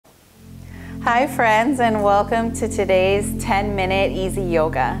Hi friends, and welcome to today's 10-minute easy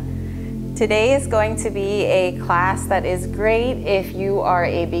yoga. Today is going to be a class that is great if you are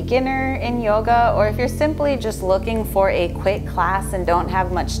a beginner in yoga, or if you're simply just looking for a quick class and don't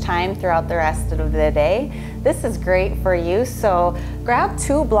have much time throughout the rest of the day. This is great for you. So grab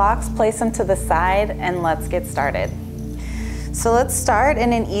 2 blocks, place them to the side, and let's get started. So let's start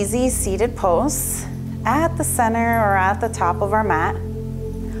in an easy seated pose at the center or at the top of our mat.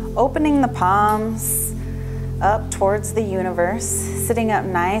 Opening the palms up towards the universe, sitting up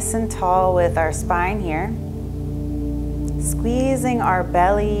nice and tall with our spine here. Squeezing our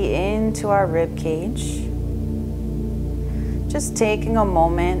belly into our rib cage. Just taking a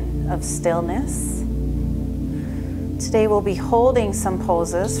moment of stillness. Today we'll be holding some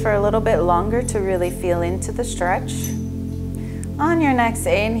poses for a little bit longer to really feel into the stretch. On your next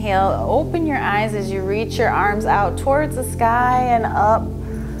inhale, open your eyes as you reach your arms out towards the sky and up.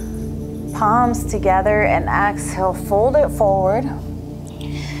 Palms together, and exhale, fold it forward.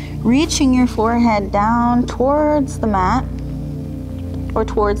 Reaching your forehead down towards the mat or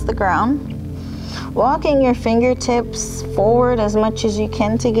towards the ground. Walking your fingertips forward as much as you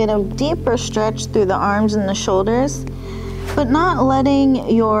can to get a deeper stretch through the arms and the shoulders, but not letting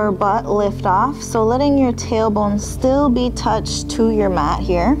your butt lift off. So letting your tailbone still be touched to your mat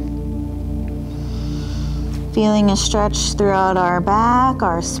here. Feeling a stretch throughout our back,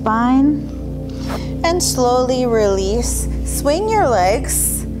 our spine. And slowly release. Swing your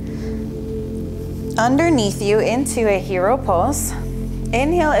legs underneath you into a hero pose.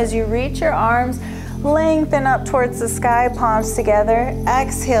 Inhale as you reach your arms, lengthen up towards the sky, palms together.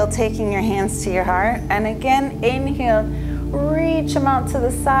 Exhale, taking your hands to your heart. And again, inhale, reach them out to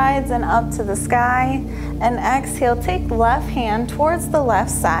the sides and up to the sky. And exhale, take left hand towards the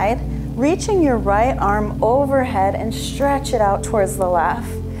left side, reaching your right arm overhead and stretch it out towards the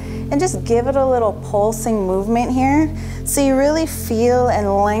left. And just give it a little pulsing movement here so you really feel and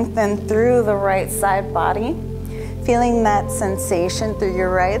lengthen through the right side body. Feeling that sensation through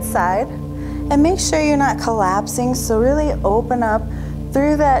your right side. And make sure you're not collapsing, so really open up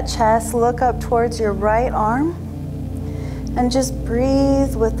through that chest, look up towards your right arm. And just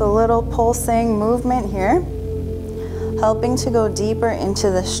breathe with a little pulsing movement here. Helping to go deeper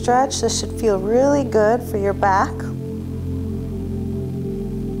into the stretch. This should feel really good for your back.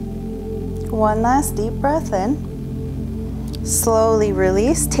 One last deep breath in. Slowly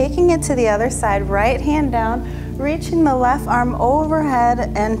release, taking it to the other side, right hand down, reaching the left arm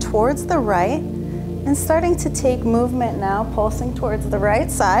overhead and towards the right, and starting to take movement now, pulsing towards the right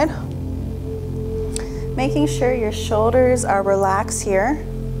side. Making sure your shoulders are relaxed here.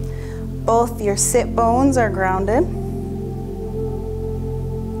 Both your sit bones are grounded.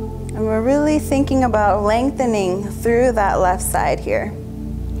 And we're really thinking about lengthening through that left side here.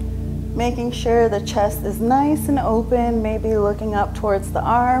 Making sure the chest is nice and open, maybe looking up towards the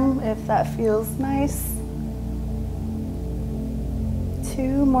arm if that feels nice.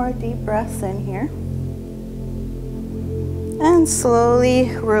 2 more deep breaths in here. And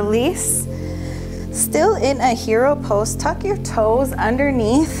slowly release. Still in a hero pose, tuck your toes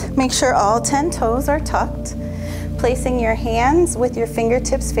underneath. Make sure all 10 toes are tucked. Placing your hands with your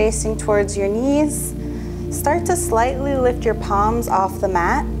fingertips facing towards your knees. Start to slightly lift your palms off the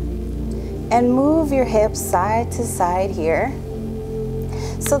mat and move your hips side to side here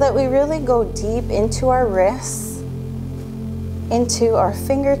so that we really go deep into our wrists, into our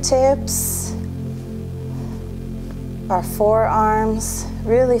fingertips, our forearms,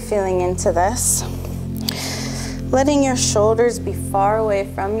 really feeling into this. Letting your shoulders be far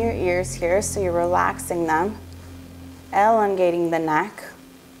away from your ears here so you're relaxing them. Elongating the neck.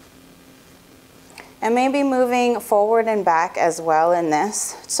 And maybe moving forward and back as well in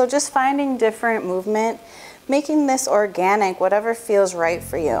this. So just finding different movement, making this organic, whatever feels right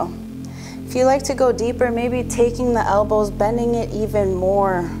for you. If you like to go deeper, maybe taking the elbows, bending it even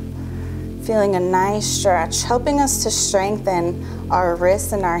more. Feeling a nice stretch, helping us to strengthen our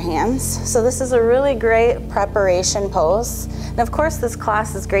wrists and our hands. So this is a really great preparation pose. And of course, this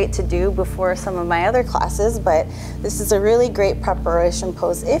class is great to do before some of my other classes, but this is a really great preparation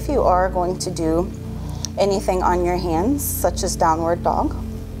pose if you are going to do anything on your hands, such as downward dog.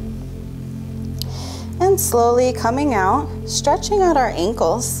 And slowly coming out, stretching out our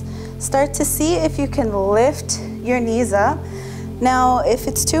ankles. Start to see if you can lift your knees up. Now, if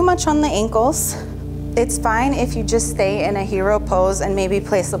it's too much on the ankles, it's fine if you just stay in a hero pose and maybe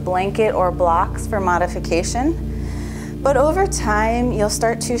place a blanket or blocks for modification. But over time, you'll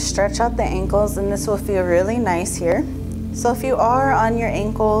start to stretch out the ankles, and this will feel really nice here. So if you are on your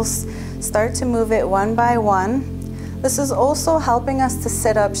ankles, start to move it one by one, This is also helping us to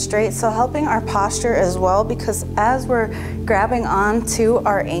sit up straight, so helping our posture as well, because as we're grabbing onto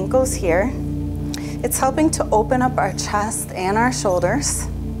our ankles here, it's helping to open up our chest and our shoulders.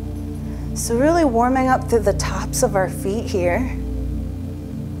 So really warming up through the tops of our feet here.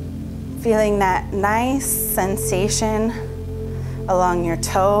 Feeling that nice sensation along your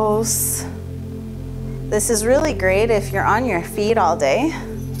toes. This is really great if you're on your feet all day.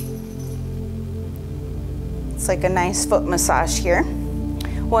 It's like a nice foot massage here.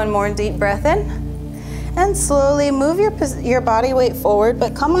 One more deep breath in. And slowly move your body weight forward,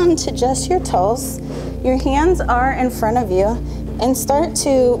 but come on to just your toes. Your hands are in front of you, and start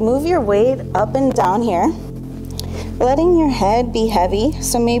to move your weight up and down here. Letting your head be heavy,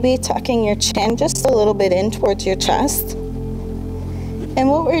 so maybe tucking your chin just a little bit in towards your chest. And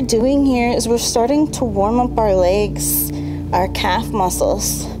what we're doing here is we're starting to warm up our legs, our calf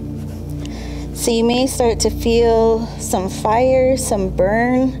muscles. So you may start to feel some fire, some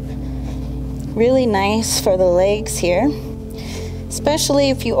burn. Really nice for the legs here, especially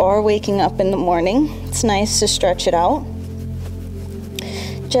if you are waking up in the morning. It's nice to stretch it out.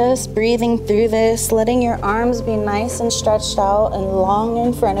 Just breathing through this, letting your arms be nice and stretched out and long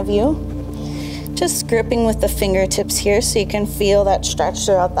in front of you. Just gripping with the fingertips here so you can feel that stretch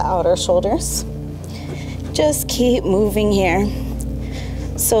throughout the outer shoulders. Just keep moving here.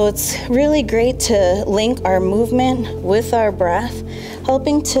 So it's really great to link our movement with our breath,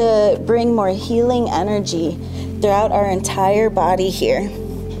 helping to bring more healing energy throughout our entire body here.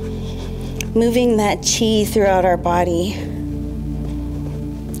 Moving that chi throughout our body.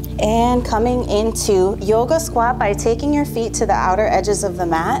 And coming into yoga squat by taking your feet to the outer edges of the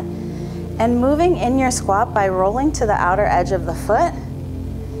mat and moving in your squat by rolling to the outer edge of the foot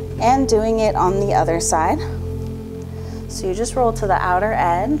and doing it on the other side. So you just roll to the outer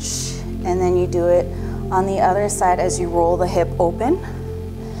edge and then you do it on the other side as you roll the hip open.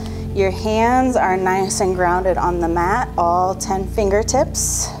 Your hands are nice and grounded on the mat, all 10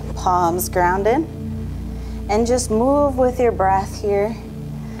 fingertips, palms grounded. And just move with your breath here.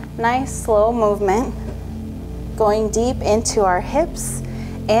 Nice slow movement, going deep into our hips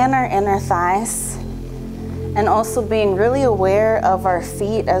and our inner thighs, and also being really aware of our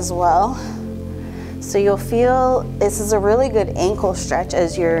feet as well. So you'll feel this is a really good ankle stretch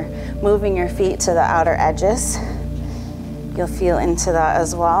as you're moving your feet to the outer edges. You'll feel into that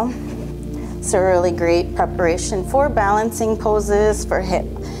as well. It's a really great preparation for balancing poses, for hip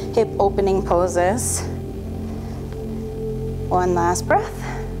opening poses. One last breath.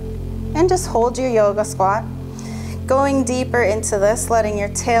 And just hold your yoga squat. Going deeper into this, letting your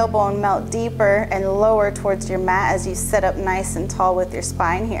tailbone melt deeper and lower towards your mat as you sit up nice and tall with your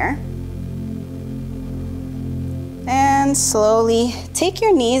spine here. And slowly take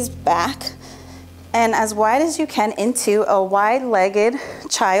your knees back and as wide as you can into a wide-legged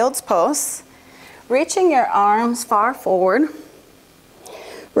child's pose. Reaching your arms far forward.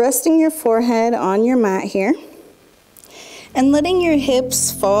 Resting your forehead on your mat here. And letting your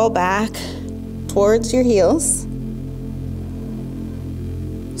hips fall back towards your heels.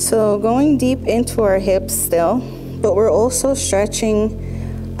 So going deep into our hips still, but we're also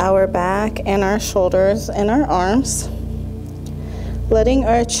stretching our back and our shoulders and our arms. Letting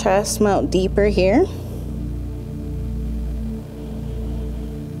our chest melt deeper here.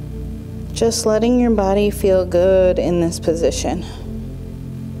 Just letting your body feel good in this position.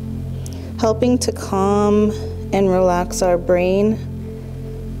 Helping to calm and relax our brain.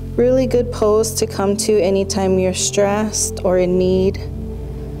 Really good pose to come to anytime you're stressed or in need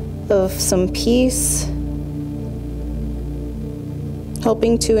of some peace.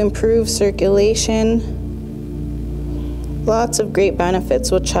 Helping to improve circulation. Lots of great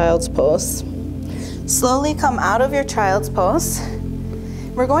benefits with child's pose. Slowly come out of your child's pose.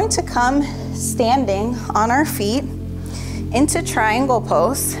 We're going to come standing on our feet into triangle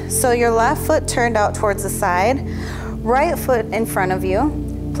pose. So your left foot turned out towards the side, right foot in front of you.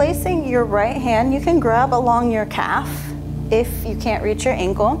 Placing your right hand, you can grab along your calf if you can't reach your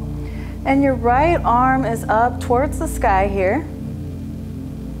ankle. And your right arm is up towards the sky here.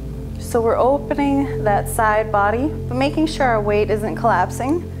 So we're opening that side body, but making sure our weight isn't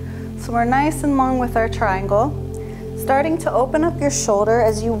collapsing. So we're nice and long with our triangle. Starting to open up your shoulder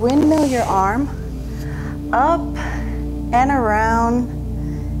as you windmill your arm up and around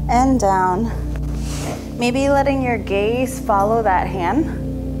and down. Maybe letting your gaze follow that hand.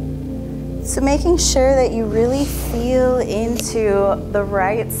 So making sure that you really feel into the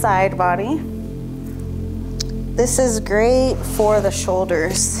right side body. This is great for the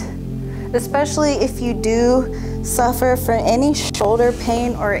shoulders, especially if you do suffer from any shoulder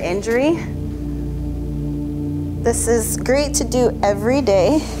pain or injury. This is great to do every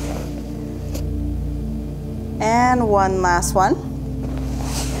day. And one last one.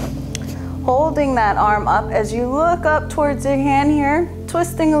 Holding that arm up as you look up towards your hand here,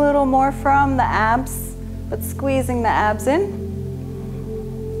 twisting a little more from the abs, but squeezing the abs in.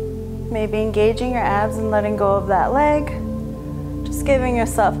 Maybe engaging your abs and letting go of that leg. Just giving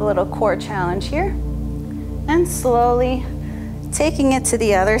yourself a little core challenge here. And slowly taking it to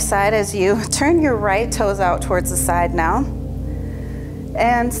the other side as you turn your right toes out towards the side now.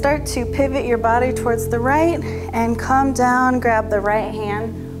 And start to pivot your body towards the right and come down, grab the right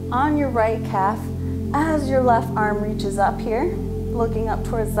hand on your right calf as your left arm reaches up here, looking up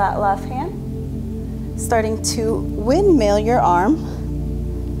towards that left hand. Starting to windmill your arm,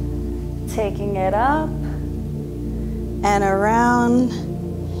 taking it up and around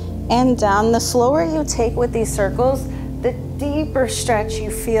and down. The slower you take with these circles, the deeper stretch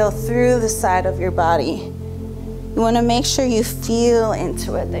you feel through the side of your body. You want to make sure you feel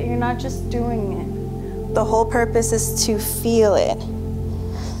into it, that you're not just doing it. The whole purpose is to feel it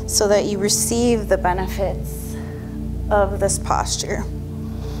so that you receive the benefits of this posture.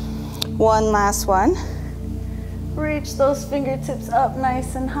 One last one. Reach those fingertips up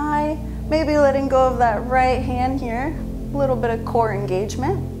nice and high. Maybe letting go of that right hand here. A little bit of core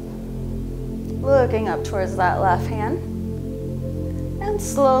engagement. Looking up towards that left hand. And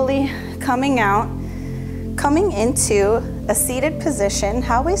slowly coming out, coming into a seated position,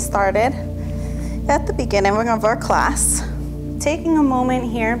 how we started at the beginning of our class. Taking a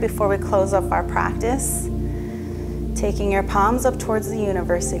moment here before we close up our practice. Taking your palms up towards the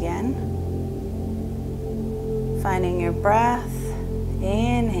universe again. Finding your breath.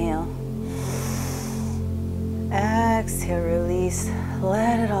 Inhale. Exhale, release.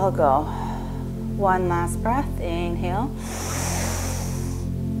 Let it all go. One last breath. Inhale.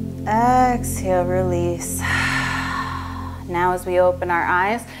 Exhale, release. Now as we open our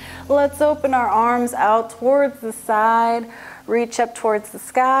eyes, let's open our arms out towards the side. Reach up towards the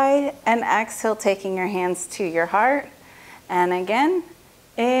sky and exhale, taking your hands to your heart. And again,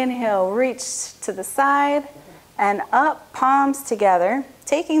 inhale, reach to the side and up, palms together.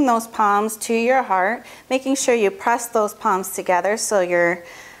 Taking those palms to your heart, making sure you press those palms together so your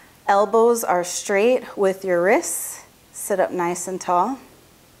elbows are straight with your wrists. Sit up nice and tall.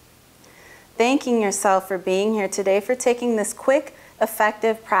 Thanking yourself for being here today, for taking this quick,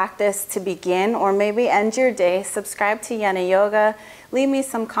 effective practice to begin or maybe end your day. Subscribe to Yena Yoga. Leave me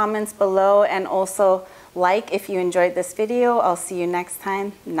some comments below and also like if you enjoyed this video. I'll see you next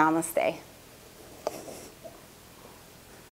time. Namaste.